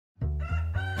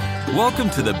Welcome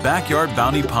to the Backyard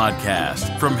Bounty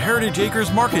Podcast from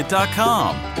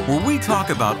heritageacresmarket.com, where we talk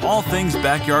about all things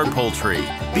backyard poultry,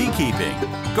 beekeeping,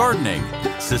 gardening,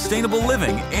 sustainable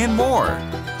living, and more.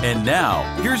 And now,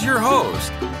 here's your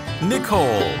host,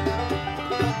 Nicole.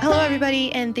 Hello,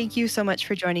 everybody, and thank you so much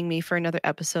for joining me for another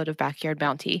episode of Backyard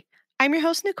Bounty. I'm your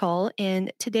host, Nicole,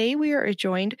 and today we are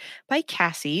joined by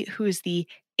Cassie, who is the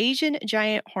Asian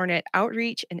Giant Hornet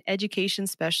Outreach and Education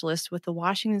Specialist with the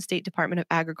Washington State Department of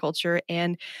Agriculture.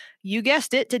 And you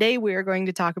guessed it, today we are going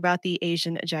to talk about the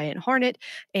Asian Giant Hornet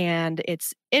and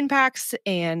its impacts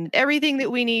and everything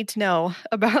that we need to know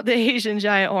about the Asian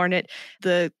Giant Hornet,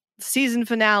 the season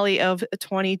finale of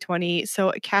 2020.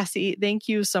 So Cassie, thank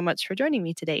you so much for joining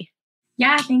me today.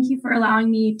 Yeah, thank you for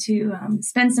allowing me to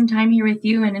spend some time here with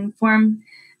you and inform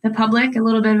the public a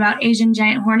little bit about Asian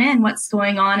Giant Hornet and what's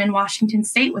going on in Washington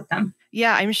State with them.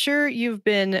 Yeah, I'm sure you've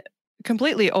been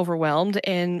completely overwhelmed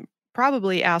and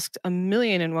probably asked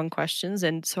 1,000,001 questions.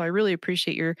 And so I really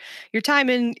appreciate your time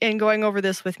in going over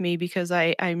this with me, because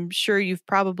I'm sure you've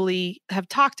probably have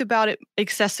talked about it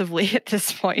excessively at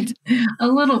this point. A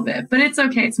little bit, but it's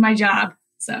okay. It's my job.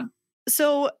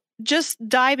 So just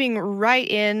diving right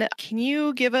in, can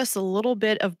you give us a little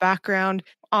bit of background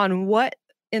on what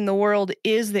in the world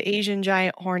is the Asian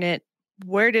Giant Hornet?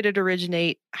 Where did it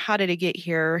originate? How did it get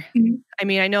here? Mm-hmm. I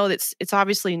mean, I know that it's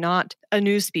obviously not a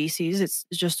new species. It's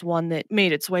just one that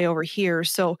made its way over here.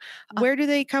 So where do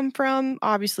they come from?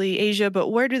 Obviously Asia, but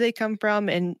where do they come from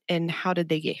and how did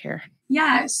they get here?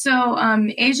 Yeah, so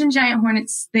Asian Giant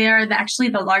Hornets, they are actually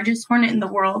the largest hornet in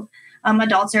the world.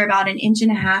 Adults are about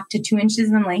 1.5 to 2 inches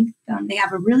in length. They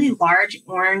have a really large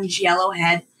orange-yellow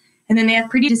head. And then they have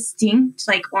pretty distinct,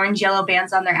 orange-yellow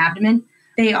bands on their abdomen.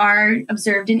 They are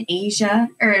observed in Asia,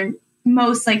 or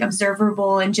most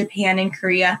observable in Japan and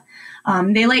Korea.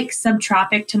 They like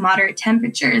subtropic to moderate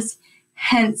temperatures,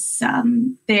 hence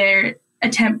their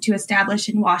attempt to establish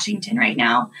in Washington right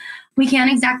now. We can't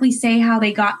exactly say how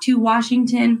they got to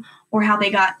Washington or how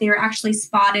they were actually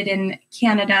spotted in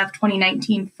Canada of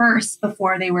 2019 first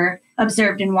before they were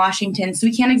observed in Washington. So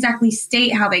we can't exactly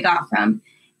state how they got from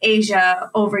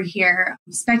Asia over here.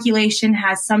 Speculation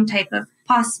has some type of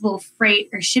possible freight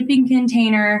or shipping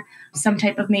container, some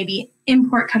type of maybe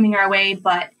import coming our way,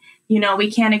 but we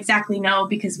can't exactly know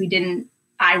because we didn't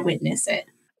eyewitness it.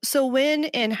 So when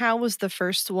and how was the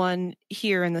first one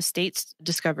here in the States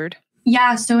discovered?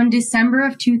 Yeah, so in December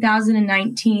of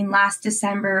 2019, last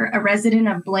December, a resident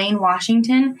of Blaine,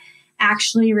 Washington,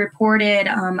 actually reported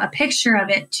a picture of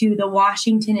it to the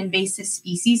Washington Invasive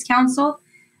Species Council.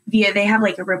 They have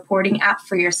a reporting app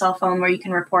for your cell phone where you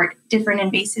can report different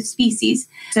invasive species.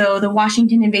 So the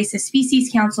Washington Invasive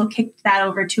Species Council kicked that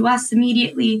over to us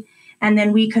immediately, and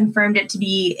then we confirmed it to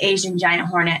be Asian Giant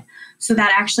Hornet. So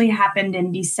that actually happened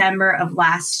in December of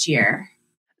last year.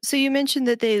 So you mentioned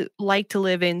that they like to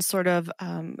live in sort of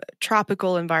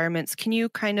tropical environments. Can you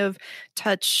kind of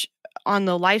touch on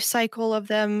the life cycle of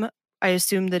them? I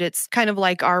assume that it's kind of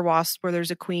like our wasp where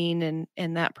there's a queen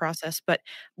and that process, but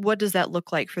what does that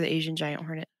look like for the Asian Giant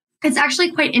Hornet? It's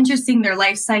actually quite interesting, their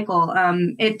life cycle.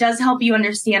 It does help you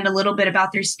understand a little bit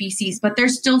about their species, but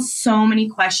there's still so many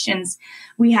questions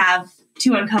we have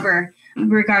to uncover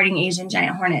regarding Asian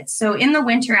Giant Hornets. So in the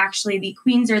winter, actually, the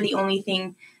queens are the only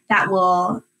thing that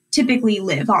will typically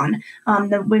live on.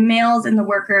 The males and the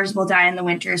workers will die in the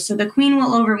winter. So the queen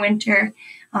will overwinter.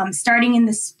 Starting in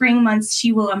the spring months,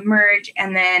 she will emerge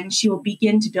and then she will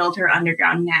begin to build her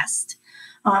underground nest.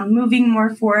 Moving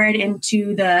more forward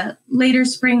into the later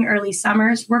spring, early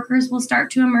summers, workers will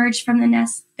start to emerge from the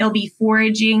nest. They'll be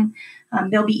foraging.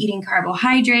 They'll be eating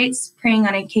carbohydrates, preying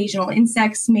on occasional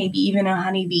insects, maybe even a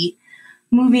honeybee.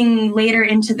 Moving later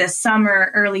into the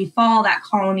summer, early fall, that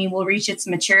colony will reach its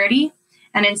maturity.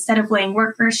 And instead of laying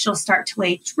workers, she'll start to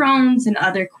lay drones and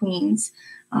other queens.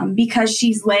 Because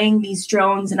she's laying these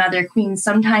drones and other queens,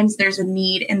 sometimes there's a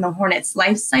need in the hornet's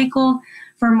life cycle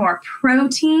for more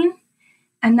protein.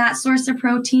 And that source of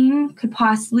protein could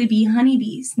possibly be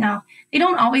honeybees. Now, they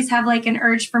don't always have an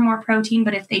urge for more protein,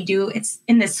 but if they do, it's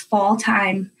in this fall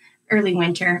time, early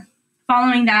winter.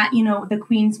 Following that, the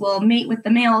queens will mate with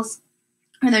the males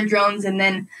or their drones, and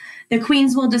then the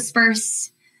queens will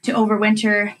disperse to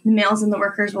overwinter. The males and the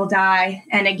workers will die.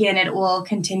 And again, it will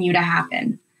continue to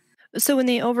happen. So when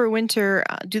they overwinter,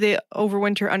 do they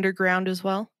overwinter underground as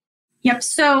well? Yep.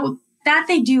 So that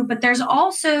they do, but there's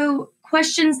also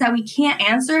questions that we can't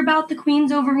answer about the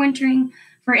queens overwintering.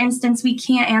 For instance, we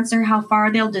can't answer how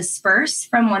far they'll disperse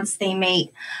from once they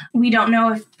mate. We don't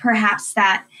know if perhaps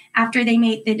that after they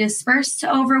mate, they disperse to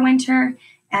overwinter,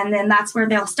 and then that's where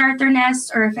they'll start their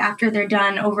nest, or if after they're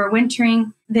done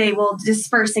overwintering, they will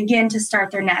disperse again to start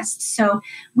their nest. So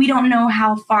we don't know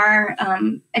how far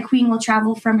a queen will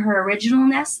travel from her original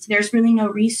nest. There's really no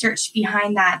research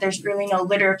behind that. There's really no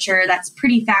literature that's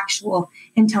pretty factual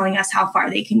in telling us how far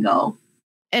they can go.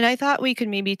 And I thought we could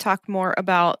maybe talk more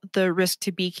about the risk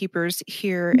to beekeepers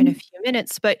here in a few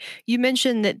minutes, but you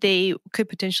mentioned that they could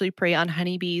potentially prey on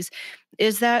honeybees.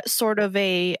 Is that sort of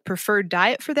a preferred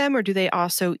diet for them, or do they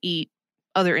also eat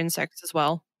other insects as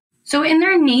well? So in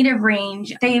their native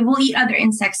range, they will eat other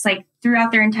insects like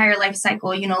throughout their entire life cycle.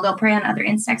 They'll prey on other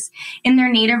insects. In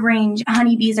their native range,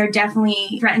 honeybees are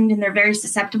definitely threatened and they're very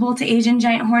susceptible to Asian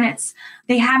giant hornets.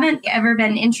 They haven't ever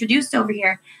been introduced over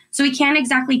here. So we can't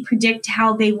exactly predict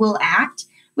how they will act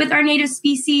with our native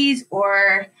species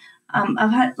or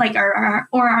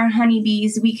our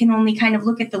honeybees. We can only kind of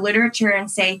look at the literature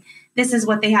and say, this is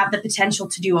what they have the potential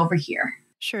to do over here.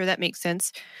 Sure, that makes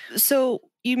sense. So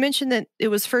you mentioned that it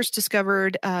was first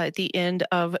discovered at the end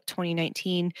of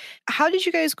 2019. How did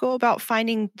you guys go about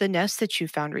finding the nest that you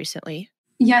found recently?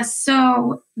 Yes,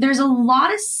 so there's a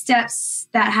lot of steps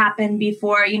that happen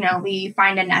before, we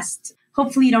find a nest.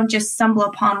 Hopefully you don't just stumble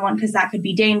upon one because that could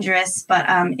be dangerous, but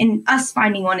in us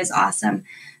finding one is awesome.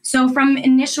 So from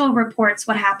initial reports,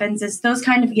 what happens is those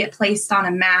kind of get placed on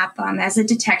a map as a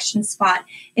detection spot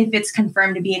if it's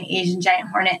confirmed to be an Asian giant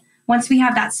hornet. Once we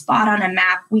have that spot on a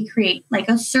map, we create like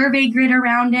a survey grid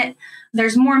around it.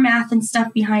 There's more math and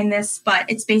stuff behind this, but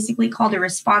it's basically called a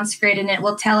response grid, and it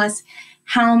will tell us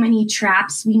how many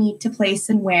traps we need to place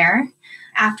and where.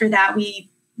 After that, we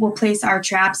will place our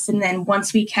traps, and then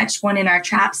once we catch one in our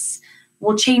traps,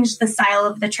 we'll change the style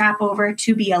of the trap over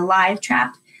to be a live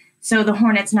trap. So the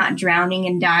hornet's not drowning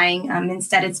and dying.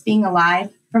 Instead, it's being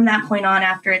alive. From that point on,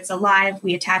 after it's alive,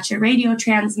 we attach a radio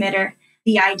transmitter.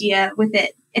 The idea with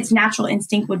it, its natural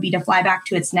instinct would be to fly back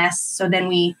to its nest. So then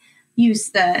we use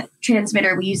the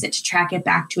transmitter, we use it to track it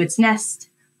back to its nest,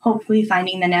 hopefully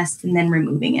finding the nest and then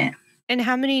removing it. And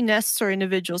how many nests or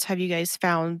individuals have you guys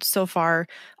found so far?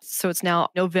 So it's now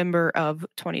November of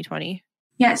 2020.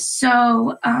 Yes.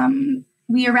 So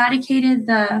we eradicated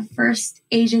the first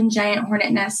Asian giant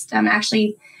hornet nest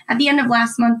actually at the end of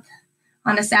last month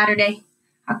on a Saturday,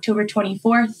 October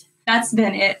 24th. That's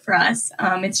been it for us.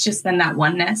 It's just been that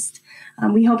one nest.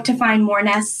 We hope to find more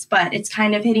nests, but it's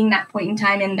kind of hitting that point in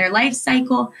time in their life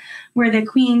cycle where the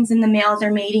queens and the males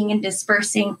are mating and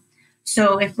dispersing.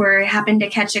 So if we happen to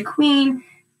catch a queen,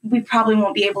 we probably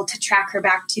won't be able to track her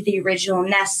back to the original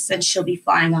nests, and she'll be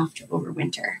flying off to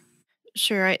overwinter.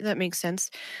 Sure, that makes sense.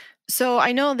 So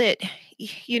I know that,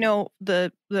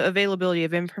 the availability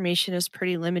of information is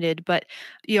pretty limited, but,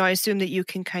 I assume that you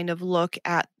can kind of look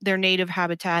at their native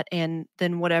habitat and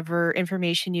then whatever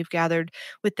information you've gathered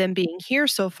with them being here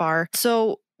so far.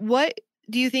 So what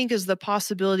do you think is the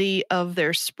possibility of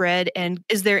their spread? And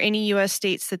is there any U.S.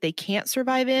 states that they can't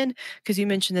survive in? Because you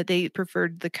mentioned that they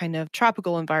preferred the kind of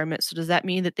tropical environment. So does that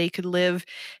mean that they could live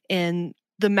in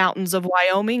the mountains of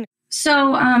Wyoming?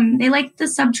 So they like the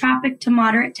subtropic to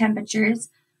moderate temperatures.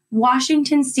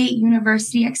 Washington State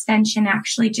University Extension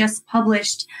actually just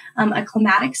published a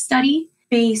climatic study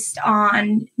based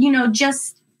on,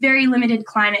 just very limited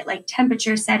climate, like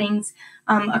temperature settings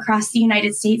across the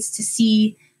United States to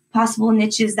see possible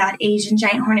niches that Asian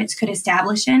giant hornets could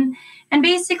establish in. And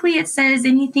basically it says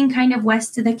anything kind of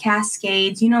west of the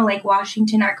Cascades, like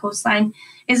Washington, our coastline,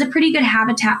 is a pretty good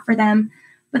habitat for them.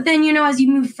 But then, as you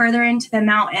move further into the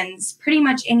mountains, pretty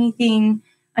much anything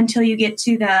until you get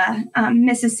to the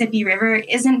Mississippi River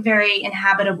isn't very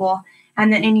inhabitable.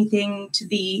 And then anything to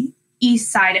the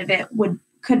east side of it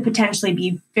could potentially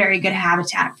be very good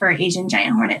habitat for Asian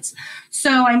giant hornets.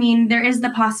 So, there is the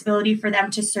possibility for them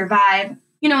to survive,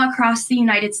 across the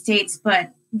United States,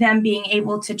 but them being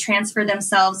able to transfer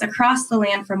themselves across the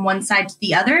land from one side to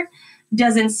the other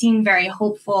doesn't seem very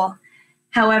hopeful.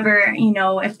 However,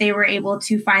 if they were able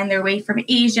to find their way from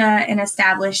Asia and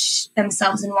establish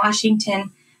themselves in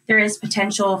Washington, there is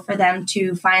potential for them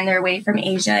to find their way from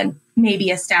Asia and maybe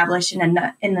establish in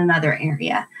another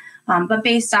area. But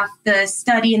based off the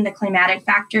study and the climatic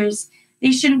factors,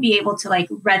 they shouldn't be able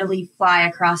to readily fly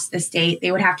across the state.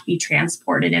 They would have to be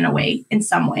transported in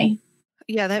some way.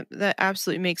 Yeah, that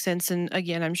absolutely makes sense. And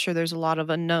again, I'm sure there's a lot of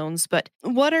unknowns, but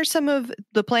what are some of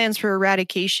the plans for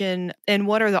eradication and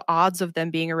what are the odds of them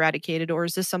being eradicated? Or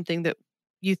is this something that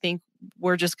you think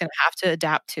we're just going to have to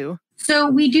adapt to? So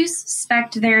we do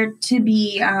suspect there to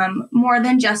be more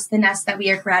than just the nest that we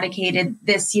eradicated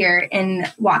this year in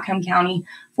Whatcom County.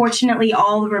 Fortunately,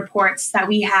 all the reports that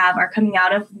we have are coming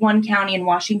out of one county in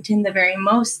Washington, the very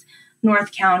most.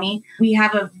 North County. We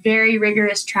have a very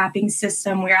rigorous trapping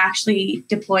system. We're actually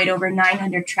deployed over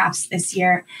 900 traps this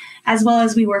year, as well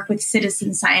as we work with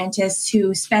citizen scientists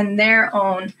who spend their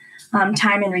own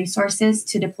time and resources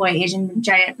to deploy Asian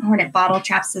Giant Hornet bottle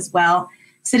traps as well.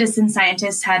 Citizen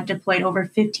scientists had deployed over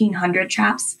 1,500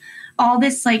 traps. All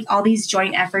these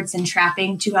joint efforts in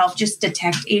trapping to help just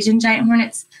detect Asian Giant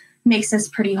Hornets makes us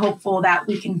pretty hopeful that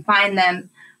we can find them,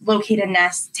 locate a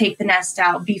nest, take the nest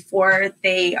out before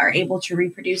they are able to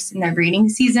reproduce in their breeding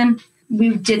season.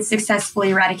 We did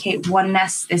successfully eradicate one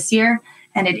nest this year,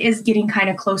 and it is getting kind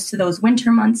of close to those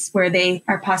winter months where they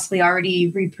are possibly already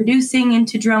reproducing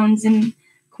into drones and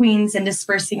queens and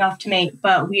dispersing off to mate.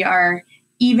 But we are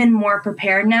even more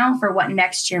prepared now for what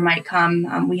next year might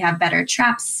come. We have better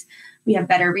traps. We have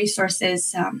better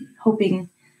resources, hoping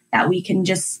that we can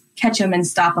just catch them and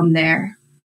stop them there.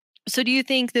 So do you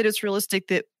think that it's realistic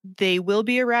that they will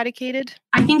be eradicated?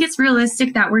 I think it's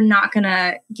realistic that we're not going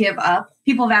to give up.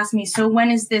 People have asked me, so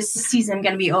when is this season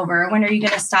going to be over? When are you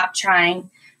going to stop trying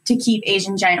to keep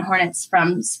Asian Giant Hornets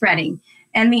from spreading?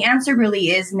 And the answer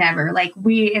really is never.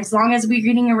 As long as we're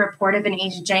getting a report of an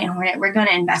Asian Giant Hornet, we're going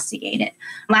to investigate it.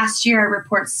 Last year, our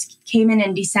reports came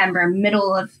in December,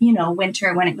 middle of,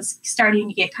 winter, when it was starting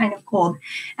to get kind of cold.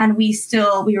 And we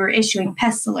were issuing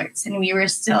pest alerts, and we were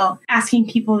still asking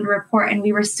people to report, and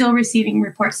we were still receiving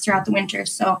reports throughout the winter.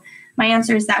 So my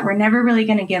answer is that we're never really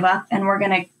going to give up, and we're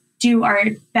going to do our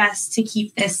best to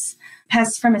keep this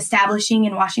pest from establishing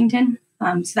in Washington.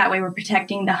 So that way we're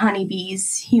protecting the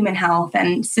honeybees, human health,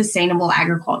 and sustainable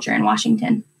agriculture in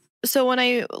Washington. So when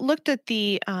I looked at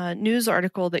the news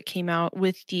article that came out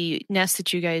with the nest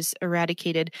that you guys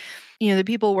eradicated, the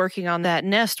people working on that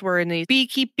nest were in the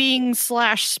beekeeping /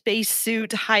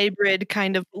 spacesuit hybrid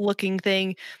kind of looking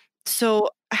thing. So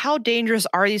how dangerous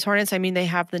are these hornets? I mean, they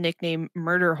have the nickname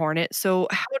Murder Hornet. So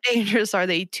how dangerous are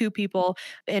they to people?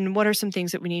 And what are some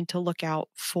things that we need to look out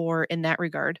for in that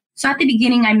regard? So at the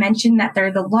beginning, I mentioned that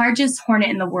they're the largest hornet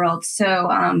in the world.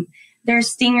 So their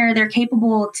stinger, they're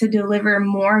capable to deliver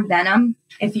more venom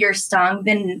if you're stung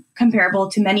than comparable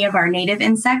to many of our native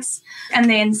insects. And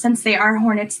then since they are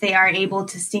hornets, they are able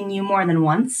to sting you more than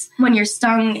once. When you're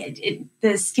stung,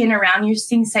 the skin around your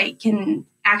sting site can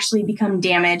actually become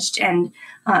damaged, and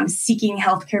seeking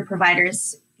healthcare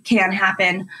providers can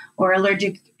happen, or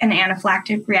allergic and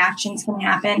anaphylactic reactions can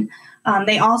happen.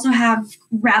 They also have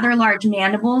rather large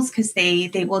mandibles because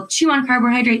they will chew on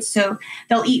carbohydrates, so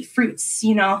they'll eat fruits,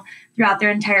 throughout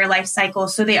their entire life cycle.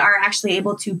 So they are actually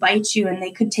able to bite you, and they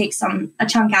could take a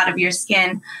chunk out of your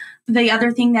skin. The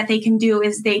other thing that they can do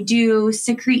is they do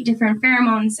secrete different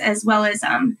pheromones, as well as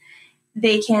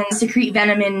they can secrete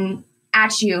venom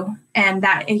at you, and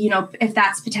that if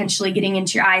that's potentially getting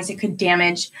into your eyes, it could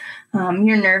damage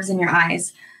your nerves in your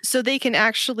eyes. So they can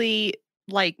actually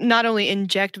not only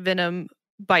inject venom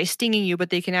by stinging you, but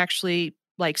they can actually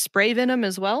spray venom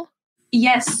as well?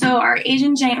 Yes. So our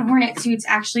Asian Giant Hornet suits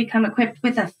actually come equipped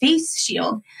with a face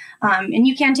shield, and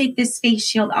you can take this face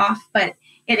shield off, but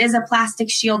it is a plastic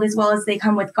shield, as well as they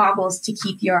come with goggles to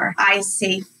keep your eyes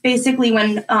safe. Basically,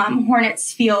 when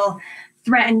hornets feel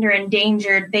threatened or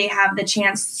endangered, they have the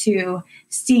chance to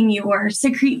sting you or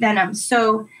secrete venom.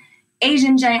 So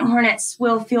Asian Giant Hornets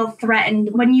will feel threatened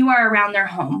when you are around their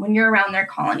home, when you're around their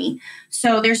colony.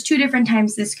 So there's two different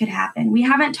times this could happen. We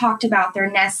haven't talked about their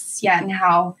nests yet and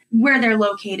where they're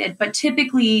located, but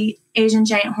typically Asian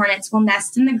Giant Hornets will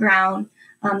nest in the ground.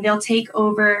 They'll take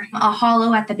over a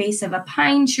hollow at the base of a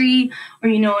pine tree, or,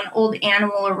 an old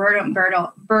animal or rodent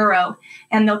burrow,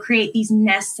 and they'll create these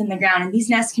nests in the ground. And these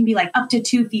nests can be up to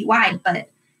 2 feet wide, but,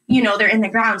 they're in the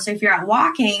ground. So if you're out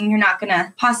walking, you're not going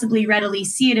to possibly readily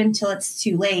see it until it's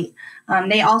too late.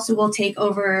 They also will take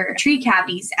over tree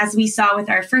cavities, as we saw with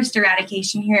our first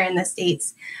eradication here in the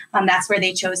States. That's where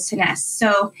they chose to nest.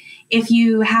 So if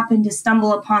you happen to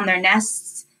stumble upon their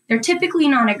nests, they're typically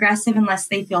non-aggressive unless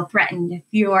they feel threatened. If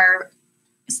you are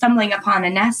stumbling upon a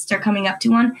nest or coming up to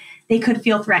one, they could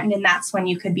feel threatened, and that's when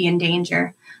you could be in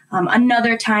danger.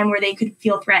 Another time where they could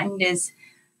feel threatened is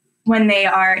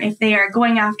if they are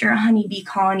going after a honeybee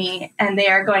colony and they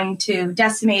are going to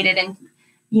decimate it and,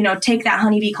 take that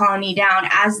honeybee colony down.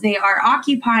 As they are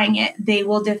occupying it, they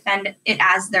will defend it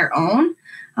as their own.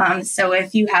 So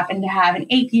if you happen to have an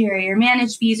apiary or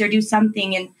manage bees or do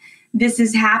something and this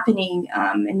is happening,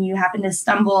 and you happen to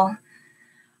stumble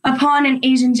upon an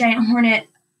Asian Giant Hornet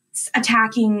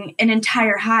attacking an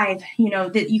entire hive,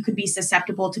 that you could be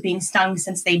susceptible to being stung,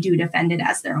 since they do defend it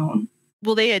as their own.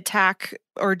 Will they attack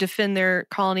or defend their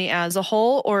colony as a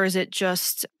whole, or is it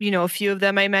just, a few of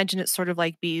them? I imagine it's sort of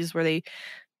like bees where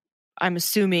I'm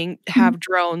assuming, have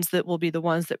drones that will be the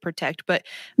ones that protect. But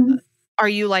Are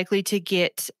you likely to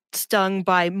get stung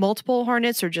by multiple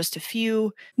hornets or just a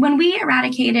few? When we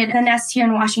eradicated the nest here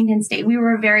in Washington State, we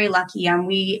were very lucky.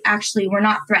 We actually were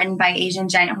not threatened by Asian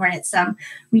giant hornets.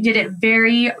 We did it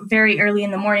very, very early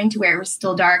in the morning to where it was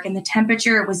still dark and the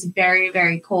temperature was very,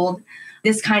 very cold.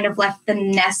 This kind of left the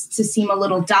nest to seem a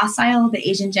little docile. The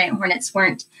Asian giant hornets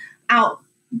weren't out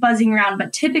buzzing around,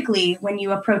 but typically when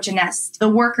you approach a nest, the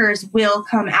workers will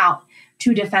come out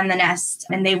to defend the nest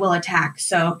and they will attack.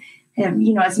 So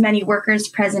as many workers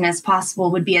present as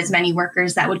possible would be as many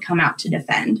workers that would come out to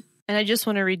defend. And I just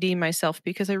want to redeem myself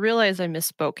because I realize I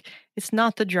misspoke. It's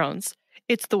not the drones,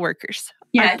 it's the workers.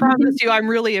 Yeah. I promise you I'm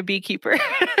really a beekeeper.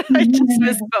 I just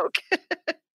misspoke.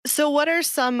 So what are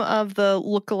some of the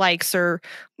lookalikes or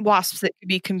wasps that could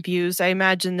be confused? I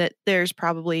imagine that there's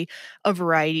probably a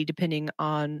variety depending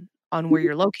on where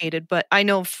you're located. But I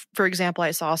know, for example,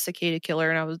 I saw a cicada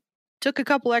killer and I took a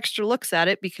couple extra looks at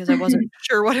it because I wasn't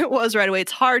sure what it was right away.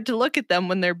 It's hard to look at them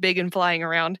when they're big and flying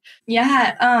around.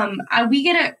 Yeah,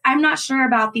 I'm not sure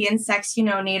about the insects,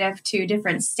 native to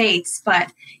different states,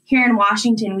 but here in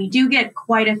Washington, we do get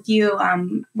quite a few.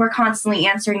 We're constantly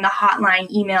answering the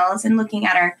hotline emails and looking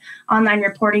at our online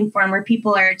reporting form where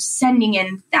people are sending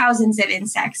in thousands of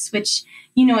insects, which,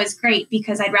 is great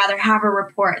because I'd rather have a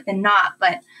report than not.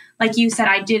 But like you said,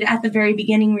 I did at the very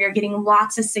beginning, we were getting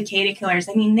lots of cicada killers.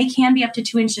 I mean, they can be up to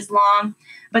 2 inches long,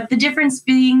 but the difference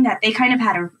being that they kind of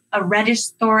had a reddish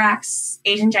thorax.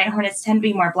 Asian giant hornets tend to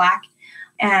be more black,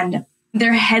 and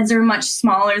their heads are much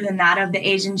smaller than that of the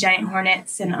Asian giant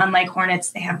hornets. And unlike hornets,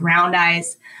 they have round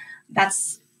eyes.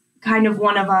 That's kind of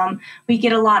one of them. We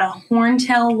get a lot of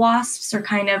horntail wasps, or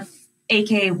kind of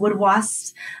aka wood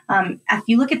wasps. If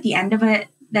you look at the end of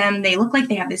them, they look like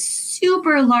they have this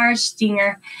super large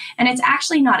stinger, and it's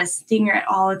actually not a stinger at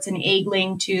all. It's an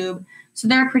egg-laying tube. So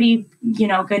they're a pretty,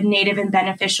 good native and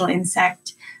beneficial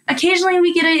insect. Occasionally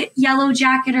we get a yellow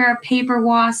jacket or a paper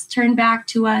wasp turned back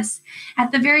to us.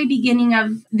 At the very beginning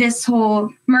of this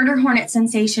whole murder hornet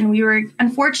sensation, we were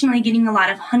unfortunately getting a lot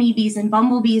of honeybees and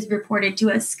bumblebees reported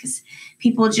to us because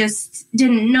people just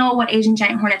didn't know what Asian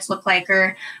giant hornets look like,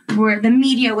 or where the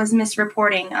media was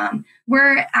misreporting.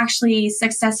 We're actually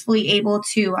successfully able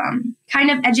to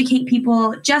kind of educate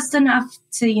people just enough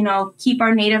to, keep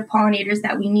our native pollinators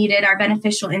that we needed, our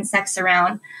beneficial insects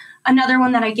around. Another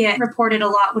one that I get reported a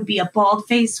lot would be a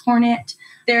bald-faced hornet.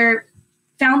 They're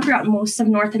found throughout most of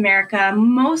North America.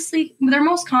 They're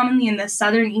most commonly in the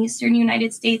southern eastern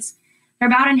United States. They're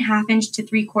about a 1/2 inch to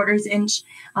 3/4 inch,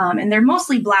 and they're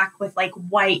mostly black with like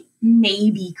white,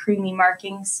 maybe creamy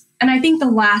markings. And I think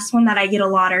the last one that I get a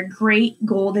lot are great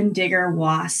golden digger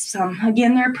wasps.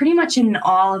 Again, they're pretty much in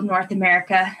all of North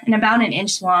America and about 1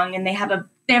 inch long, and they have a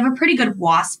pretty good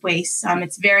wasp waist.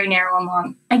 It's very narrow and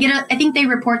long. I think they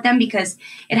report them because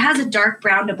it has a dark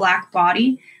brown to black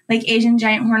body, like Asian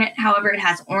giant hornet. However, it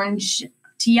has orange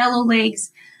to yellow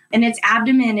legs, and its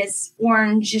abdomen is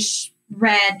orangish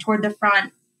red toward the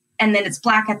front, and then it's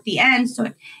black at the end.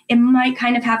 So it might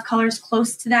kind of have colors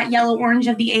close to that yellow orange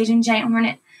of the Asian giant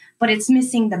hornet, but it's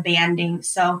missing the banding.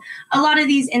 So a lot of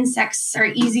these insects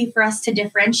are easy for us to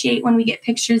differentiate when we get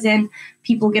pictures in.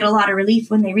 People get a lot of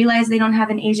relief when they realize they don't have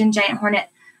an Asian giant hornet,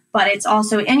 but it's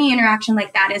also any interaction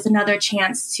like that is another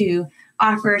chance to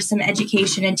offer some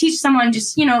education and teach someone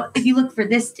just, if you look for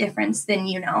this difference, then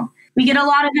We get a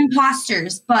lot of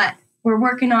imposters, but we're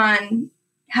working on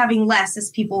having less as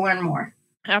people learn more.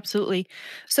 Absolutely.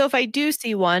 So if I do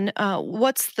see one,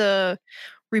 what's the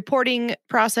reporting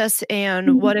process,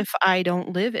 and what if I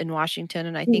don't live in Washington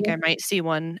and I think I might see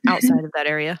one outside of that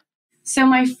area? So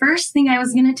my first thing I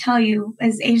was going to tell you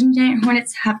is Asian giant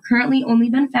hornets have currently only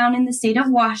been found in the state of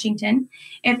Washington.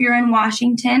 If you're in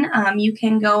Washington, you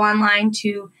can go online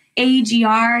to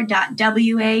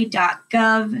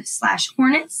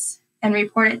agr.wa.gov/hornets and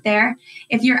report it there.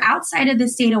 If you're outside of the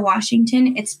state of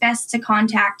Washington, it's best to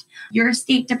contact your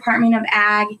state Department of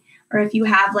Ag, or if you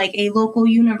have like a local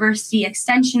university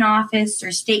extension office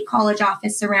or state college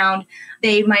office around,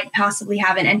 they might possibly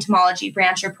have an entomology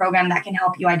branch or program that can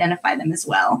help you identify them as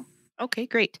well. Okay,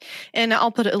 great. And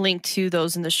I'll put a link to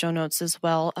those in the show notes as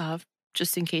well,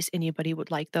 just in case anybody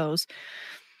would like those.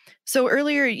 So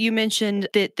earlier you mentioned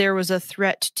that there was a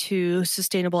threat to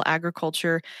sustainable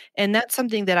agriculture, and that's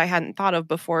something that I hadn't thought of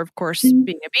before. Of course,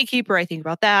 being a beekeeper, I think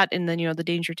about that, and then, the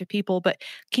danger to people. But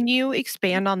can you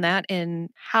expand on that, and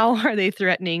how are they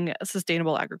threatening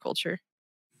sustainable agriculture?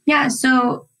 Yeah,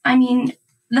 so,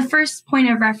 the first point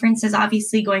of reference is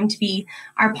obviously going to be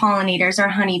our pollinators, our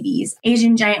honeybees.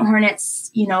 Asian giant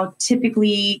hornets,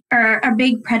 typically are a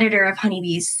big predator of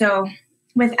honeybees. So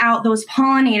without those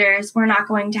pollinators, we're not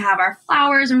going to have our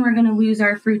flowers and we're going to lose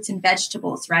our fruits and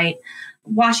vegetables, right?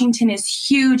 Washington is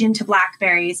huge into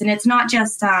blackberries, and it's not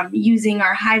just using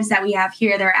our hives that we have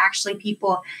here. There are actually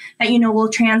people that, will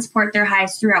transport their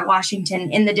hives throughout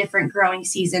Washington in the different growing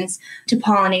seasons to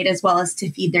pollinate as well as to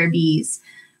feed their bees.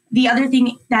 The other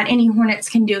thing that any hornets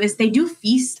can do is they do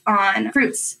feast on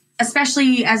fruits,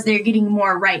 especially as they're getting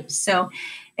more ripe. So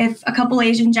if a couple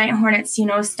Asian giant hornets,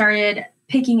 started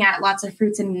picking at lots of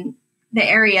fruits in the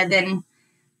area, then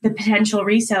the potential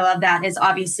resale of that is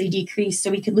obviously decreased.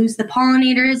 So we could lose the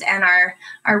pollinators, and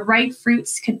our ripe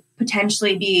fruits could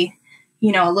potentially be,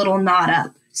 a little gnawed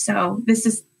up. So this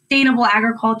is sustainable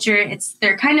agriculture.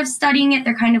 They're kind of studying it.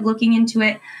 They're kind of looking into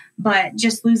it, but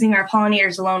just losing our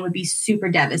pollinators alone would be super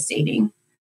devastating.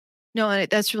 No,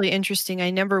 that's really interesting. I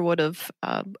never would have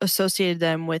associated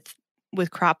them with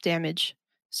crop damage.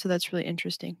 So that's really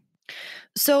interesting.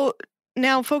 So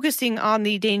now focusing on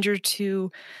the danger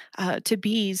to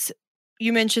bees,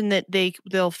 you mentioned that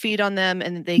they'll feed on them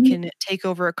and that they can take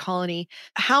over a colony.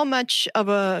 How much of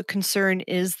a concern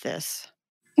is this?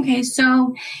 Okay,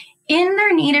 so in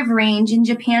their native range in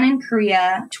Japan and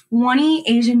Korea, 20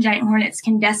 Asian giant hornets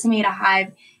can decimate a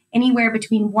hive anywhere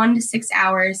between 1 to 6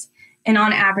 hours, and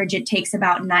on average it takes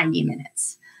about 90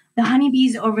 minutes. The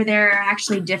honeybees over there are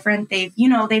actually different. They've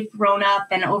grown up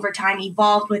and over time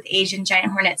evolved with Asian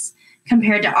giant hornets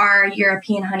compared to our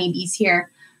European honeybees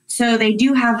here. So they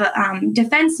do have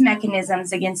defense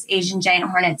mechanisms against Asian giant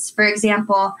hornets. For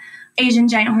example, Asian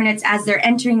giant hornets, as they're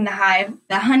entering the hive,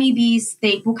 the honeybees,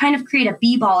 they will kind of create a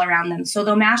bee ball around them. So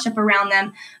they'll mash up around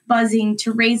them, buzzing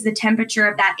to raise the temperature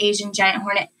of that Asian giant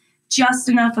hornet just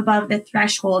enough above the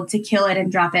threshold to kill it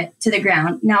and drop it to the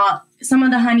ground. Now, some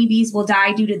of the honeybees will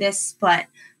die due to this, but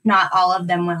not all of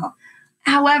them will.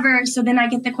 However, so then I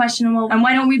get the question, well,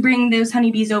 why don't we bring those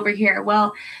honeybees over here?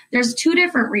 Well, there's two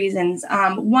different reasons.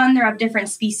 One, they're of different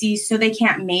species, so they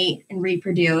can't mate and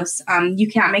reproduce. You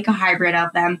can't make a hybrid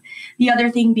of them. The other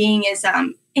thing being is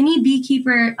any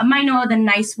beekeeper might know the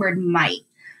nice word might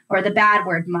or the bad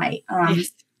word might.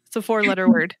 Yes. It's a 4-letter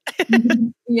word.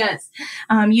 Yes.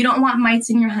 You don't want mites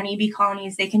in your honeybee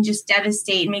colonies. They can just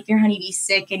devastate and make your honeybees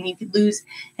sick, and you could lose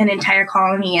an entire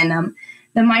colony in them.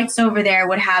 The mites over there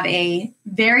would have a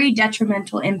very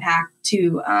detrimental impact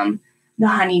to the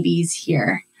honeybees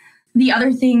here. The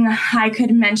other thing I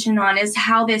could mention on is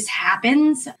how this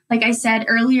happens. Like I said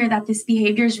earlier, that this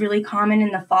behavior is really common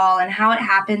in the fall, and how it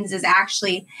happens is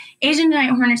actually Asian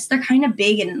giant hornets, they're kind of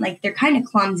big and they're kind of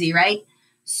clumsy, right?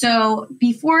 So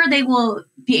before they will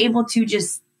be able to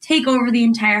just take over the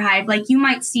entire hive, you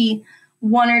might see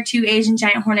 1 or 2 Asian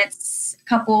giant hornets,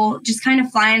 couple just kind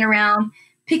of flying around,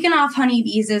 picking off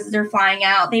honeybees as they're flying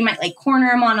out. They might corner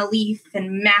them on a leaf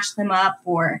and mash them up,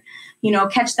 or,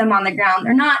 catch them on the ground.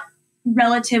 They're not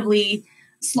relatively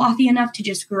slothy enough to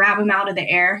just grab them out of the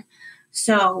air.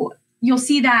 So you'll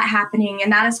see that happening,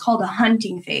 and that is called a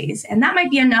hunting phase. And that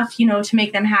might be enough, to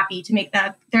make them happy, to make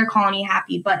their colony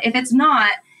happy. But if it's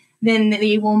not, then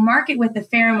they will mark it with the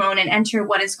pheromone and enter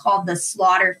what is called the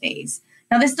slaughter phase.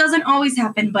 Now, this doesn't always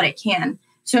happen, but it can.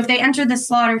 So if they enter the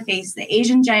slaughter phase, the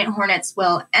Asian giant hornets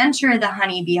will enter the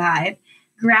honeybee hive,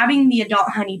 grabbing the adult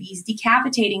honeybees,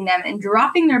 decapitating them, and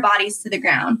dropping their bodies to the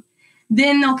ground.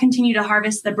 Then they'll continue to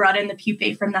harvest the brood and the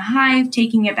pupae from the hive,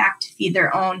 taking it back to feed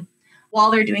their own.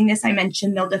 While they're doing this, I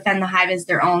mentioned they'll defend the hive as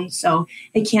their own, so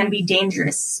it can be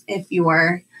dangerous if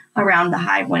you're around the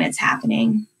hive when it's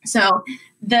happening. So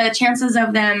the chances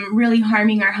of them really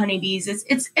harming our honeybees,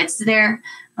 it's there.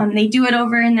 They do it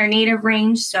over in their native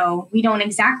range, so we don't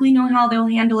exactly know how they'll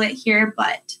handle it here,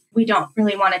 but we don't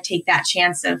really want to take that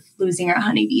chance of losing our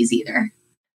honeybees either.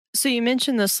 So you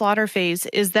mentioned the slaughter phase.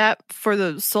 Is that for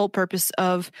the sole purpose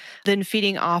of then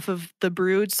feeding off of the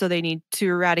brood? So they need to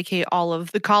eradicate all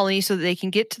of the colony so that they can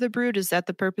get to the brood? Is that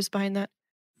the purpose behind that?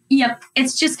 Yep.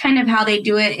 It's just kind of how they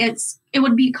do it. It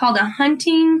would be called a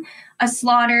hunting, a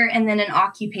slaughter, and then an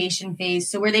occupation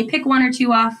phase. So where they pick 1 or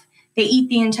 2 off, they eat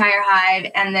the entire hive.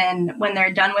 And then when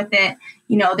they're done with it,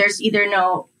 there's either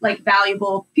no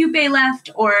valuable pupae left,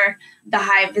 or the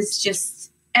hive is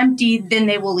just empty. Then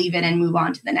they will leave it and move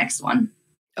on to the next one.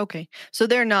 Okay. So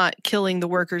they're not killing the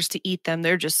workers to eat them.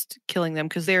 They're just killing them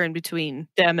because they're in between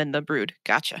them and the brood.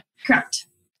 Gotcha. Correct.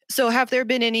 So have there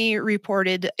been any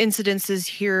reported incidences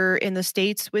here in the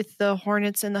States with the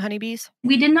hornets and the honeybees?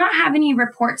 We did not have any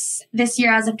reports this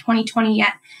year as of 2020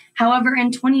 yet. However,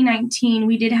 in 2019,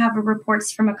 we did have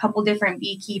reports from a couple different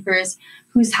beekeepers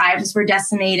whose hives were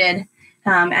decimated.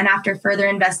 And after further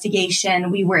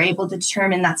investigation, we were able to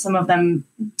determine that some of them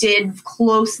did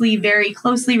very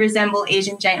closely resemble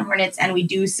Asian giant hornets, and we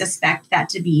do suspect that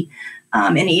to be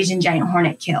an Asian giant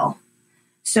hornet kill.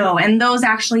 So, and those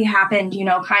actually happened,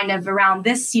 kind of around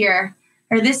this year,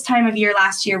 or this time of year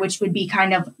last year, which would be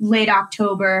kind of late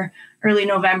October, early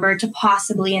November to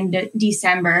possibly into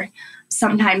December.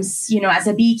 Sometimes, as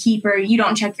a beekeeper, you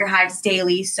don't check your hives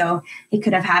daily, so it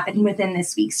could have happened within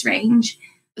this week's range.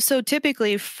 So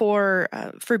typically for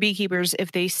beekeepers,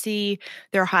 if they see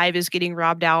their hive is getting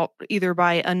robbed out either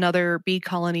by another bee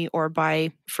colony or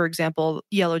by, for example,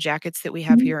 yellow jackets that we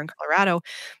have here in Colorado,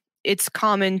 it's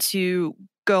common to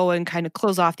go and kind of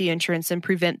close off the entrance and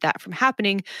prevent that from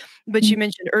happening. But you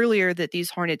mentioned earlier that these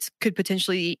hornets could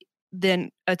potentially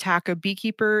then attack a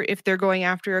beekeeper if they're going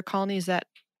after a colony. Is that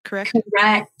correct?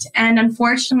 Correct. And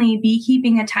unfortunately,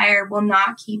 beekeeping attire will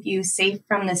not keep you safe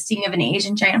from the sting of an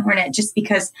Asian giant hornet just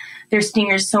because their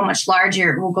stinger is so much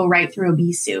larger. It will go right through a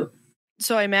bee suit.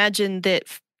 So I imagine that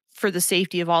for the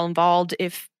safety of all involved,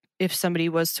 if somebody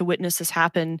was to witness this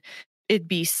happen, it'd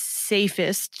be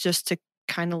safest just to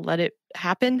kind of let it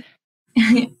happen.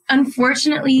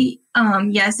 Unfortunately,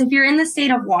 yes. If you're in the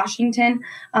state of Washington,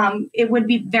 it would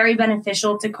be very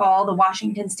beneficial to call the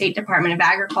Washington State Department of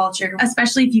Agriculture,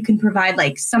 especially if you can provide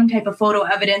like some type of photo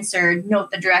evidence or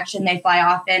note the direction they fly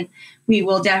off in. We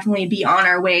will definitely be on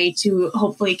our way to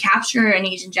hopefully capture an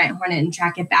Asian giant hornet and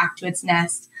track it back to its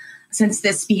nest. Since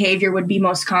this behavior would be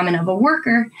most common of a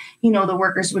worker, the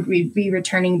workers would be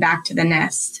returning back to the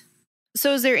nest.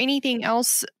 So is there anything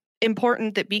else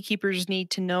important that beekeepers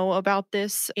need to know about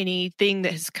this? Anything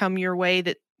that has come your way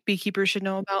that beekeepers should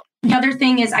know about? The other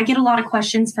thing is I get a lot of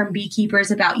questions from beekeepers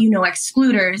about,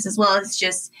 excluders, as well as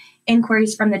just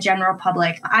inquiries from the general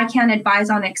public. I can't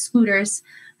advise on excluders.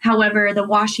 However, the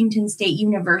Washington State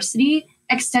University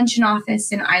Extension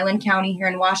Office in Island County here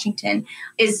in Washington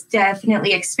is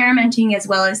definitely experimenting as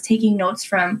well as taking notes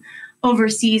from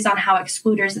overseas on how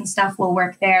excluders and stuff will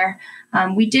work there.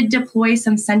 We did deploy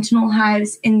some sentinel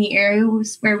hives in the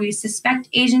areas where we suspect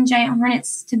Asian giant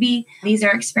hornets to be. These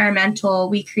are experimental.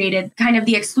 We created kind of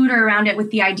the excluder around it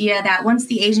with the idea that once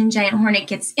the Asian giant hornet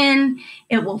gets in,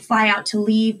 it will fly out to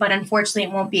leave, but unfortunately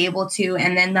it won't be able to,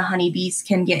 and then the honeybees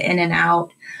can get in and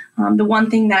out. The one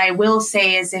thing that I will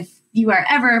say is if you are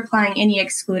ever applying any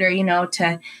excluder,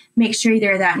 to make sure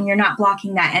either that and you're not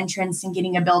blocking that entrance and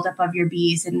getting a buildup of your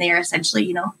bees and they're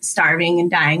essentially, starving and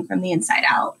dying from the inside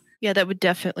out. Yeah, that would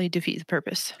definitely defeat the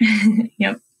purpose.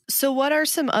 Yep. So what are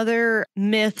some other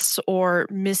myths or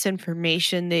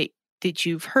misinformation that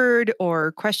you've heard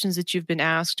or questions that you've been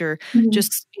asked or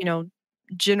just,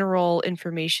 general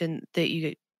information that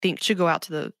you think should go out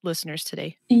to the listeners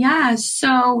today? Yeah,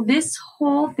 so this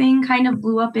whole thing kind of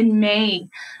blew up in May.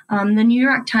 The New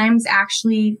York Times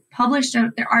actually published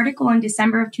an article in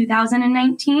December of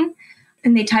 2019,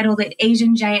 and they titled it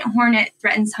Asian Giant Hornet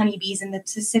Threatens Honeybees in the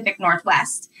Pacific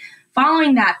Northwest.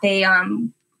 Following that, they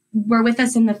were with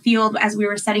us in the field as we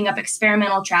were setting up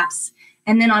experimental traps.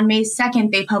 And then on May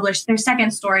 2nd, they published their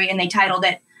second story, and they titled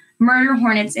it Murder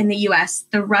Hornets in the U.S.,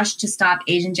 The Rush to Stop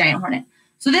Asian Giant Hornet.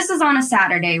 So this is on a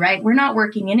Saturday, right? We're not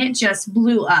working, and it just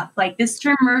blew up. Like this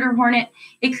term murder hornet,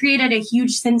 it created a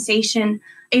huge sensation.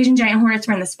 Asian giant hornets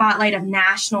were in the spotlight of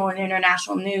national and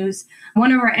international news.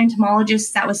 One of our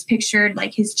entomologists that was pictured,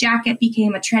 like his jacket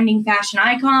became a trending fashion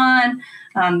icon.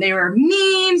 They were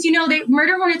memes,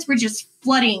 murder hornets were just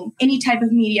flooding any type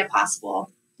of media possible.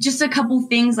 Just a couple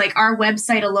things like our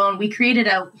website alone, we created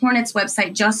a hornets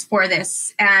website just for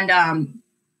this. And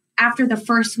after the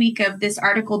first week of this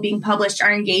article being published,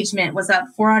 our engagement was up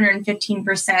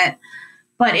 415%.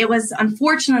 But it was,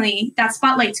 unfortunately, that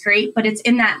spotlight's great, but it's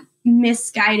in that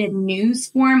misguided news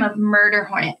form of murder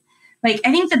hornet. Like,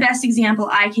 I think the best example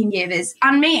I can give is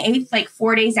on May 8th, like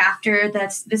 4 days after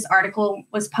this article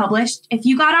was published, if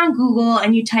you got on Google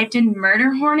and you typed in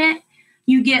murder hornet,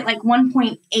 you get like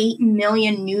 1.8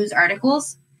 million news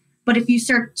articles. But if you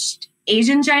searched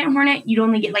Asian giant hornet, you'd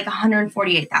only get like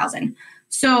 148,000.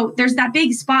 So there's that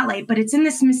big spotlight, but it's in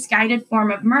this misguided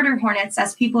form of murder hornets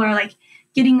as people are like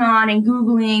getting on and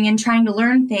Googling and trying to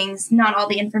learn things. Not all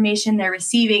the information they're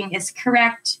receiving is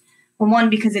correct. Well, one,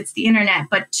 because it's the internet,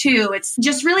 but two, it's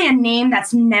just really a name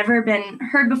that's never been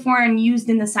heard before and used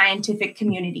in the scientific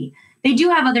community. They do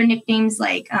have other nicknames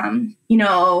like,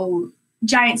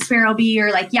 giant sparrow bee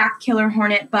or like yak killer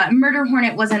hornet, but murder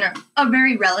hornet wasn't a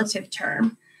very relative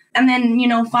term. And then,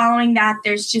 following that,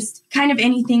 there's just kind of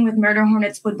anything with murder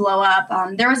hornets would blow up.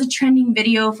 There was a trending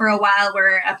video for a while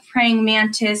where a praying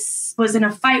mantis was in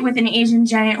a fight with an Asian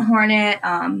giant hornet.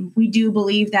 We do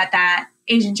believe that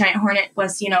Asian giant hornet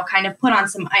was, kind of put on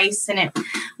some ice and it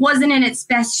wasn't in its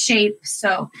best shape.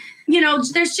 So,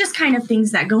 there's just kind of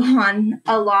things that go on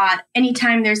a lot.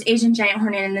 Anytime there's Asian giant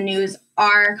hornet in the news,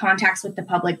 our contacts with the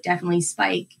public definitely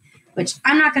spike. which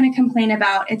I'm not going to complain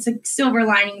about. It's a silver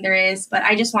lining there is, but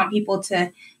I just want people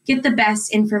to get the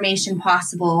best information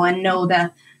possible and know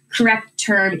the correct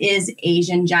term is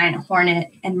Asian Giant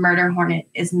Hornet, and Murder Hornet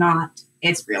is not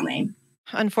its real name.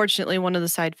 Unfortunately, one of the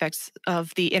side effects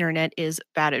of the internet is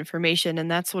bad information.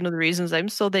 And that's one of the reasons I'm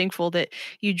so thankful that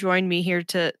you joined me here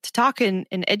to talk and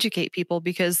educate people,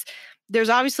 because there's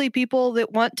obviously people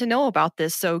that want to know about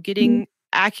this. So getting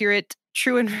accurate,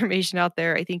 true information out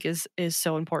there, I think is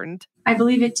so important. I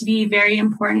believe it to be very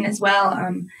important as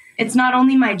well. It's not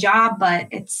only my job, but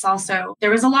it's also, there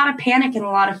was a lot of panic and a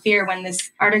lot of fear when this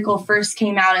article first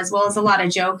came out, as well as a lot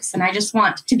of jokes. And I just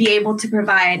want to be able to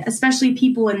provide, especially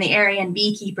people in the area and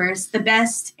beekeepers, the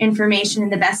best information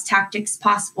and the best tactics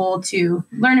possible to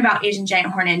learn about Asian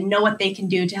Giant Hornet and know what they can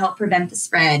do to help prevent the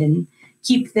spread and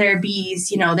keep their bees,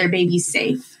 their babies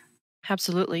safe.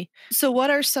 Absolutely. So what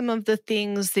are some of the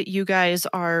things that you guys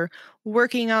are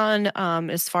working on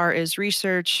as far as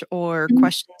research or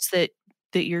questions that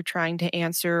you're trying to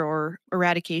answer, or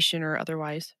eradication or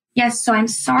otherwise? Yes, so I'm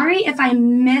sorry if I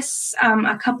miss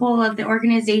a couple of the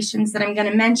organizations that I'm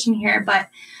going to mention here, but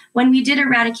when we did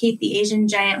eradicate the Asian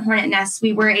Giant Hornet nest,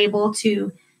 we were able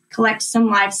to collect some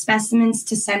live specimens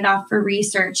to send off for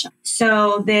research.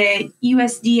 So the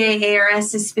USDA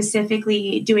ARS is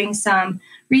specifically doing some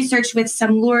research with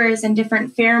some lures and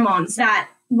different pheromones that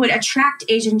would attract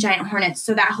Asian Giant Hornets,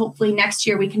 so that hopefully next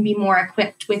year we can be more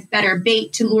equipped with better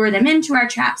bait to lure them into our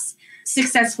traps,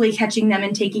 successfully catching them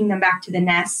and taking them back to the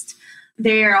nest.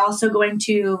 They are also going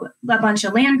to a bunch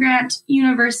of land-grant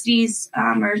universities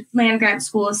or land-grant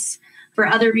schools for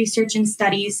other research and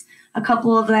studies. A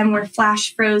couple of them were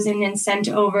flash frozen and sent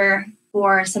over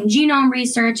for some genome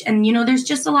research. And, there's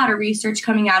just a lot of research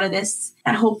coming out of this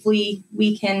that hopefully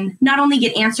we can not only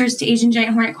get answers to Asian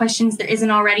Giant Hornet questions there isn't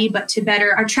already, but to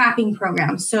better our trapping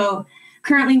program. So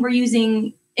currently we're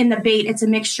using in the bait, it's a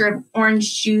mixture of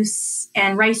orange juice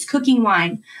and rice cooking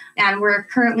wine. And we're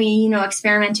currently,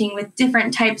 experimenting with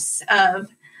different types of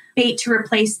bait to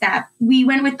replace that. We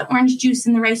went with the orange juice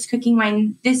and the rice cooking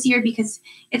wine this year because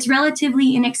it's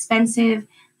relatively inexpensive.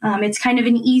 It's kind of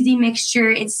an easy mixture.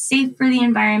 It's safe for the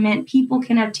environment. People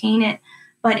can obtain it.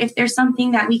 But if there's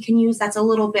something that we can use that's a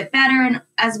little bit better and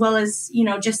as well as,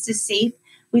 just as safe,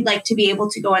 we'd like to be able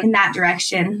to go in that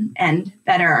direction and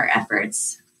better our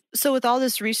efforts. So with all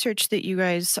this research that you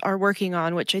guys are working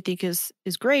on, which I think is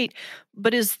great,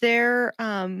 but is there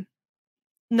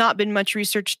not been much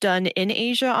research done in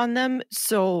Asia on them?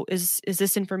 So is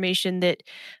this information that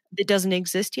doesn't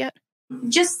exist yet?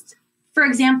 Just for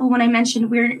example, when I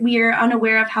mentioned we are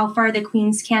unaware of how far the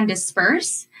queens can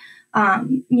disperse,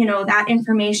 that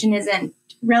information isn't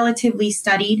relatively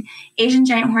studied. Asian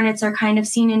Giant Hornets are kind of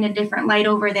seen in a different light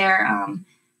over there.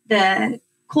 The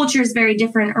culture is very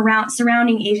different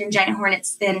surrounding Asian Giant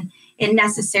Hornets than it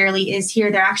necessarily is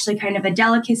here. They're actually kind of a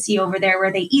delicacy over there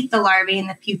where they eat the larvae and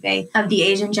the pupae of the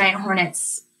Asian Giant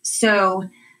Hornets. So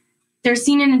they're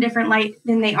seen in a different light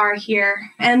than they are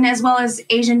here. And as well as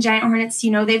Asian Giant Hornets,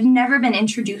 they've never been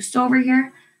introduced over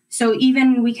here. So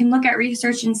even we can look at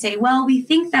research and say, well, we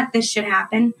think that this should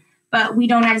happen, but we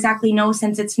don't exactly know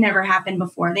since it's never happened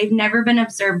before. They've never been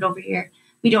observed over here.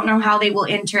 We don't know how they will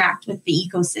interact with the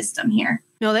ecosystem here.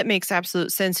 No, that makes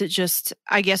absolute sense. It just,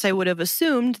 I guess I would have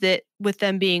assumed that with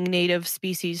them being native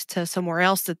species to somewhere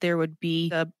else, that there would be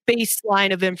a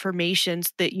baseline of information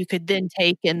that you could then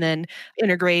take and then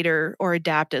integrate or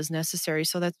adapt as necessary.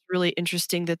 So that's really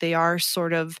interesting that they are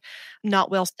sort of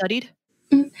not well studied.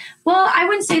 Well, I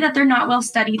wouldn't say that they're not well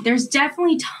studied. There's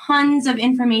definitely tons of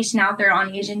information out there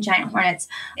on Asian Giant Hornets.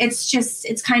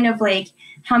 It's kind of like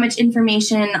how much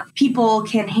information people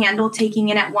can handle taking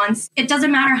in at once. It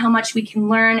doesn't matter how much we can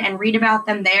learn and read about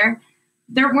them there.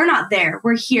 We're not there.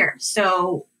 We're here.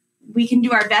 So we can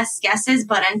do our best guesses,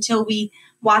 but until we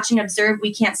watch and observe,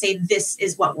 we can't say this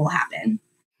is what will happen.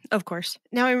 Of course.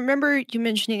 Now, I remember you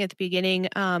mentioning at the beginning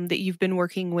that you've been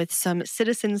working with some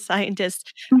citizen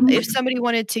scientists. Mm-hmm. If somebody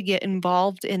wanted to get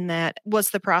involved in that,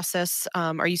 what's the process?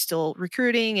 Are you still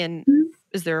recruiting? And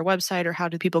is there a website, or how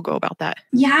do people go about that?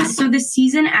 Yeah, so the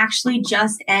season actually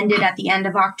just ended at the end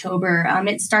of October.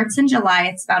 It starts in July.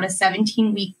 It's about a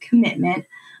 17-week commitment.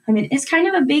 It is kind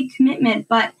of a big commitment,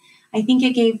 but I think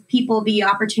it gave people the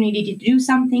opportunity to do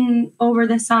something over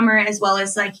the summer, as well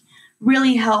as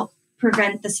really help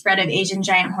prevent the spread of Asian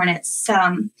Giant Hornets.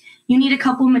 You need a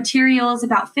couple materials,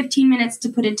 about 15 minutes to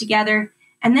put it together,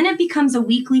 and then it becomes a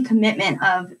weekly commitment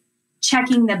of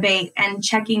checking the bait and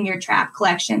checking your trap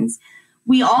collections.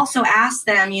 We also ask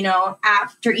them,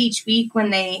 after each week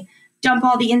when they dump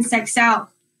all the insects out,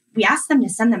 we ask them to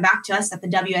send them back to us at the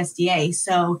WSDA.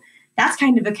 So that's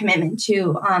kind of a commitment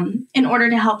too. In order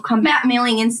to help combat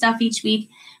mailing and stuff each week,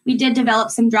 we did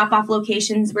develop some drop-off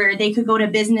locations where they could go to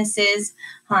businesses,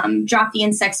 drop the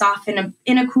insects off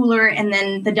in a cooler, and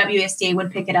then the WSDA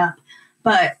would pick it up.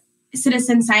 But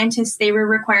citizen scientists, they were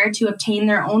required to obtain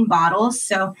their own bottles.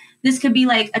 So this could be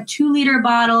like a 2-liter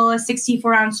bottle, a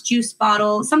 64-ounce juice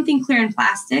bottle, something clear in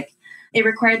plastic. It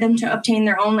required them to obtain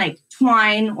their own like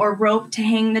twine or rope to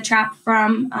hang the trap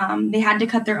from. They had to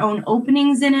cut their own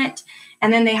openings in it.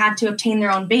 And then they had to obtain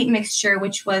their own bait mixture,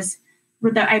 which was,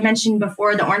 I mentioned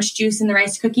before, the orange juice and the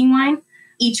rice cooking wine.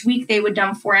 Each week they would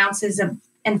dump 4 ounces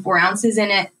and 4 ounces in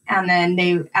it. And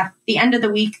then at the end of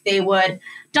the week, they would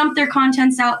dump their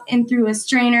contents out in through a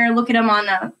strainer, look at them on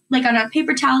a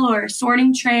paper towel or a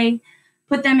sorting tray,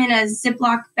 put them in a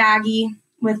Ziploc baggie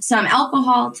with some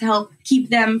alcohol to help keep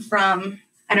them from,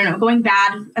 going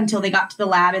bad until they got to the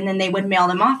lab. And then they would mail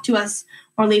them off to us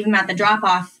or leave them at the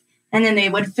drop-off. And then they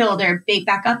would fill their bait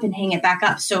back up and hang it back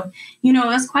up. So, it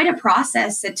was quite a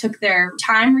process. It took their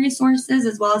time resources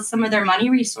as well as some of their money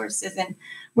resources. And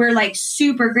we're like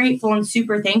super grateful and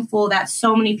super thankful that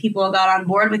so many people got on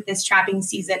board with this trapping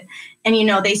season. And,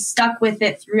 they stuck with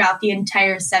it throughout the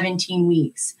entire 17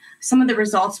 weeks. Some of the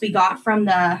results we got from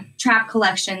the trap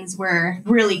collections were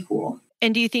really cool.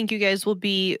 And do you think you guys will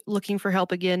be looking for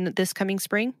help again this coming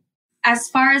spring? As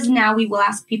far as now, we will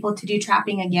ask people to do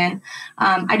trapping again.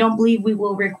 I don't believe we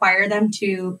will require them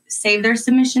to save their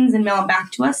submissions and mail them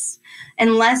back to us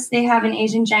unless they have an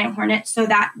Asian Giant Hornet. So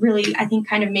that really, I think,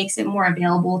 kind of makes it more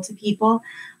available to people.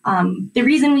 The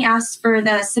reason we asked for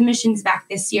the submissions back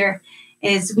this year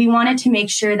is we wanted to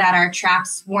make sure that our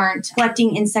traps weren't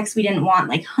collecting insects we didn't want,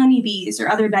 like honeybees or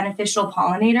other beneficial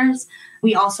pollinators.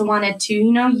 We also wanted to,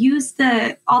 use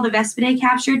all the Vespidae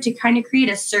captured to kind of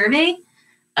create a survey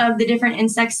of the different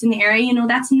insects in the area.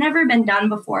 That's never been done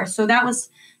before. So that was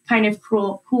kind of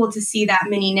cool to see that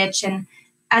mini niche. And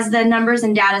as the numbers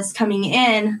and data is coming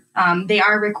in, they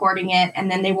are recording it,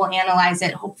 and then they will analyze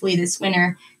it hopefully this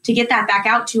winter to get that back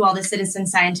out to all the citizen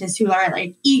scientists who are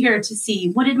like eager to see,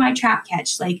 what did my trap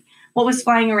catch? Like, what was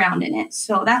flying around in it?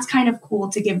 So that's kind of cool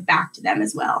to give back to them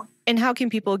as well. And how can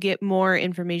people get more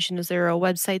information? Is there a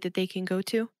website that they can go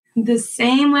to? The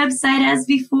same website as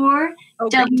before,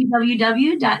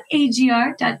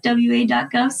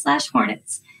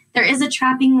 www.agr.wa.gov/hornets. There is a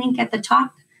trapping link at the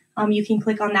top. You can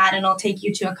click on that and it'll take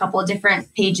you to a couple of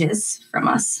different pages from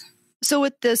us. So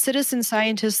with the citizen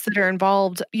scientists that are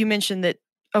involved, you mentioned that,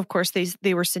 of course,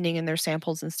 they were sending in their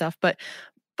samples and stuff, but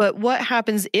what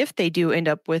happens if they do end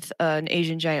up with an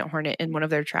Asian Giant Hornet in one of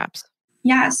their traps?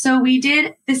 Yeah, so we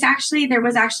did this there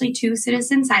was actually 2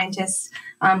 citizen scientists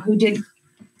who did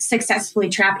successfully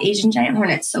trap Asian Giant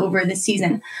Hornets over the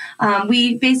season.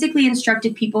 We basically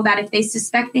instructed people that if they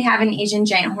suspect they have an Asian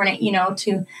Giant Hornet,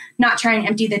 to not try and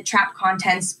empty the trap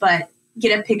contents, but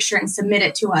get a picture and submit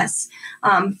it to us.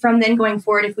 From then going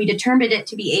forward, if we determined it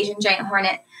to be Asian Giant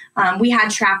Hornet, we had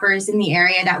trappers in the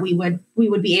area that we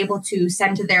would be able to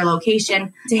send to their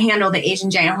location to handle the Asian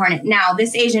Giant Hornet. Now,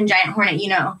 this Asian Giant Hornet,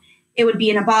 it would be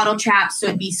in a bottle trap, so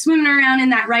it'd be swimming around in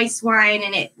that rice wine,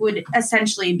 and it would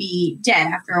essentially be dead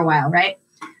after a while, right?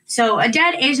 So a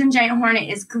dead Asian Giant Hornet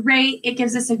is great. It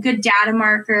gives us a good data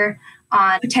marker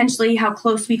on potentially how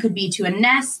close we could be to a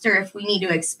nest, or if we need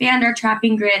to expand our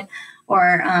trapping grid,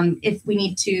 or if we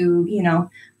need to,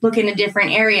 look in a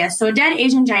different area. So a dead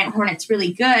Asian Giant Hornet's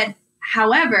really good.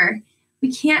 However,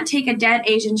 we can't take a dead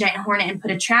Asian Giant Hornet and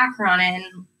put a tracker on it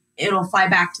and it'll fly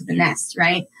back to the nest,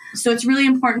 right? So it's really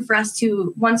important for us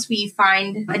to, once we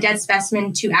find a dead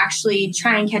specimen, to actually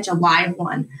try and catch a live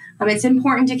one. It's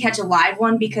important to catch a live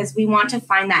one because we want to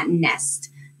find that nest,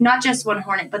 not just one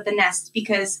hornet, but the nest,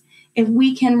 because if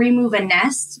we can remove a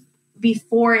nest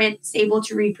before it's able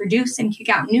to reproduce and kick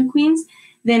out new queens,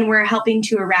 then we're helping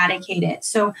to eradicate it.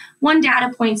 So one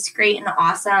data point's great and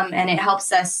awesome, and it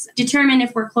helps us determine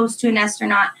if we're close to a nest or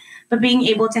not, but being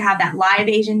able to have that live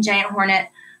Asian Giant Hornet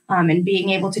and being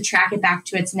able to track it back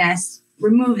to its nest,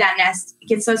 remove that nest,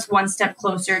 gets us one step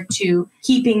closer to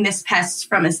keeping this pest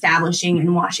from establishing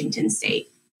in Washington state.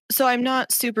 So I'm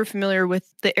not super familiar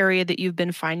with the area that you've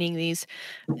been finding these.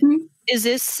 Mm-hmm. Is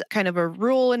this kind of a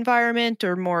rural environment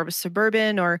or more of a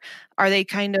suburban, or are they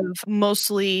kind of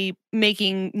mostly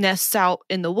making nests out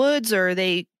in the woods, or are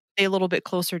they a little bit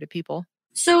closer to people?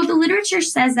 So the literature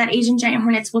says that Asian Giant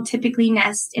Hornets will typically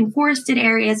nest in forested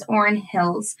areas or in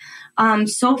hills.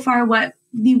 So far, what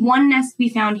the one nest we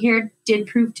found here did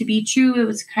prove to be true. It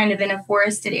was kind of in a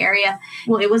forested area.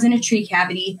 Well, it was in a tree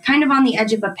cavity, kind of on the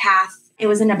edge of a path. It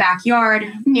was in a backyard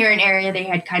near an area they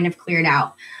had kind of cleared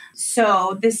out.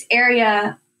 So this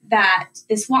area, that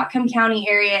this Whatcom County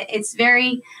area, it's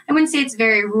very, I wouldn't say it's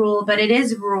very rural, but it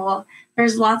is rural.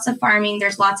 There's lots of farming,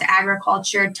 there's lots of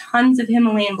agriculture, tons of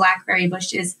Himalayan blackberry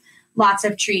bushes, lots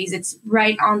of trees. It's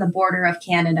right on the border of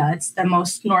Canada. It's the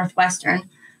most northwestern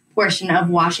portion of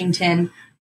Washington.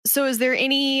 So is there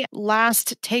any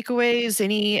last takeaways,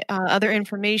 any other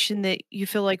information that you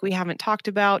feel like we haven't talked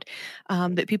about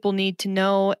that people need to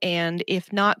know? And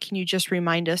if not, can you just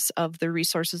remind us of the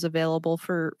resources available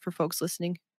for folks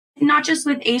listening? Not just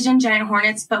with Asian giant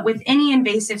hornets, but with any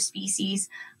invasive species,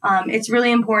 it's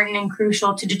really important and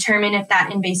crucial to determine if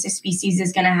that invasive species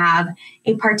is going to have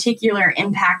a particular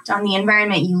impact on the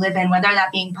environment you live in, whether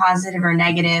that being positive or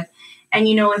negative. And,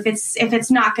 if it's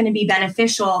not going to be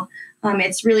beneficial,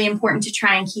 it's really important to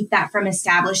try and keep that from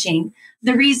establishing.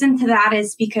 The reason to that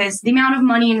is because the amount of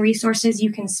money and resources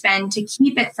you can spend to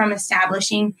keep it from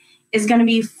establishing is going to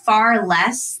be far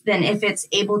less than if it's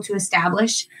able to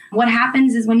establish. What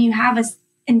happens is when you have an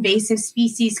invasive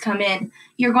species come in,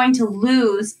 you're going to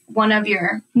lose one of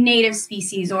your native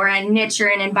species or a niche or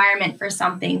an environment for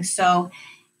something. So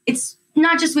it's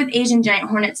not just with Asian giant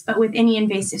hornets, but with any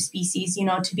invasive species,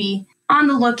 to be on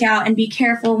the lookout and be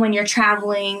careful when you're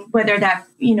traveling, whether that,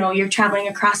 you're traveling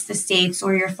across the states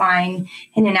or you're flying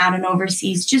in and out and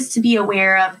overseas, just to be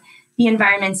aware of the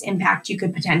environment's impact you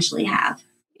could potentially have.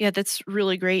 Yeah, that's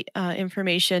really great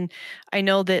information. I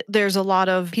know that there's a lot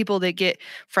of people that get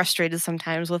frustrated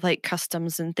sometimes with like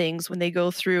customs and things when they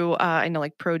go through, I know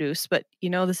like produce, but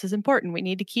this is important. We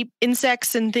need to keep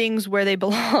insects and things where they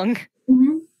belong.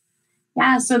 Mm-hmm.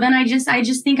 Yeah. So then I just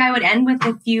think I would end with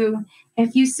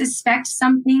if you suspect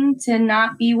something to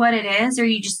not be what it is, or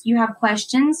you have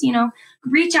questions,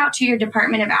 reach out to your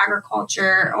Department of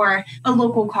Agriculture or a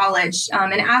local college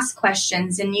and ask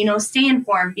questions and, stay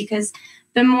informed, because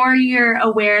the more you're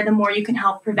aware, the more you can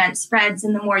help prevent spreads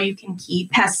and the more you can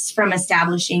keep pests from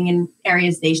establishing in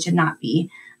areas they should not be,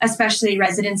 especially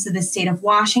residents of the state of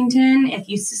Washington. If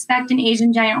you suspect an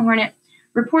Asian giant hornet,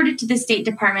 report it to the State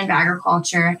Department of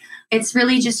Agriculture. It's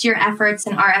really just your efforts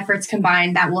and our efforts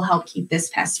combined that will help keep this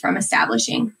pest from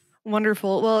establishing.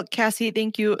 Wonderful. Well, Cassie,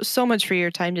 thank you so much for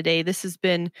your time today. This has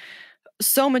been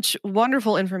so much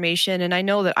wonderful information, and I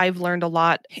know that I've learned a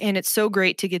lot, and it's so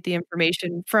great to get the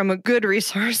information from a good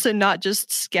resource and not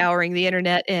just scouring the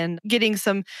internet and getting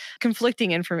some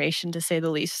conflicting information, to say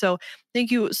the least. So thank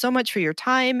you so much for your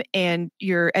time and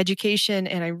your education,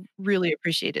 and I really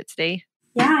appreciate it today.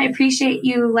 Yeah, I appreciate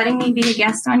you letting me be a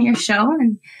guest on your show,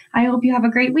 and I hope you have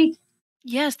a great week.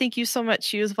 Yes, thank you so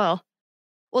much. You as well.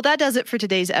 Well, that does it for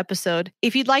today's episode.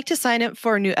 If you'd like to sign up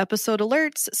for new episode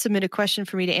alerts, submit a question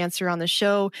for me to answer on the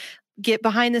show, get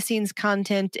behind the scenes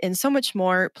content, and so much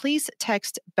more, please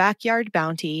text Backyard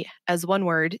Bounty as one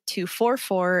word to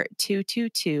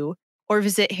 44222 or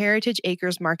visit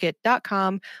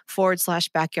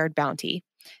heritageacresmarket.com/backyard bounty.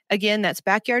 Again, that's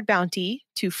Backyard Bounty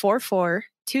to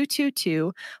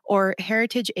 44222 or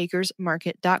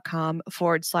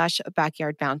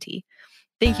heritageacresmarket.com/backyard bounty.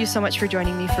 Thank you so much for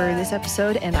joining me for this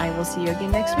episode, and I will see you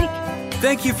again next week.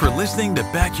 Thank you for listening to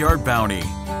Backyard Bounty,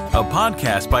 a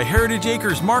podcast by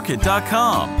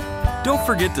heritageacresmarket.com. Don't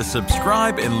forget to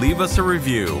subscribe and leave us a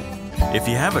review. If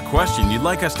you have a question you'd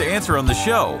like us to answer on the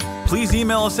show, please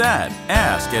email us at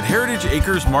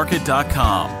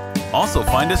ask@heritageacresmarket.com. Also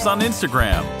find us on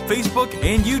Instagram, Facebook,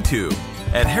 and YouTube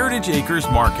at Heritage Acres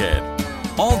Market.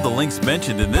 All the links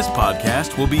mentioned in this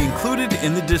podcast will be included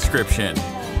in the description.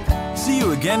 See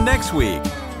you again next week.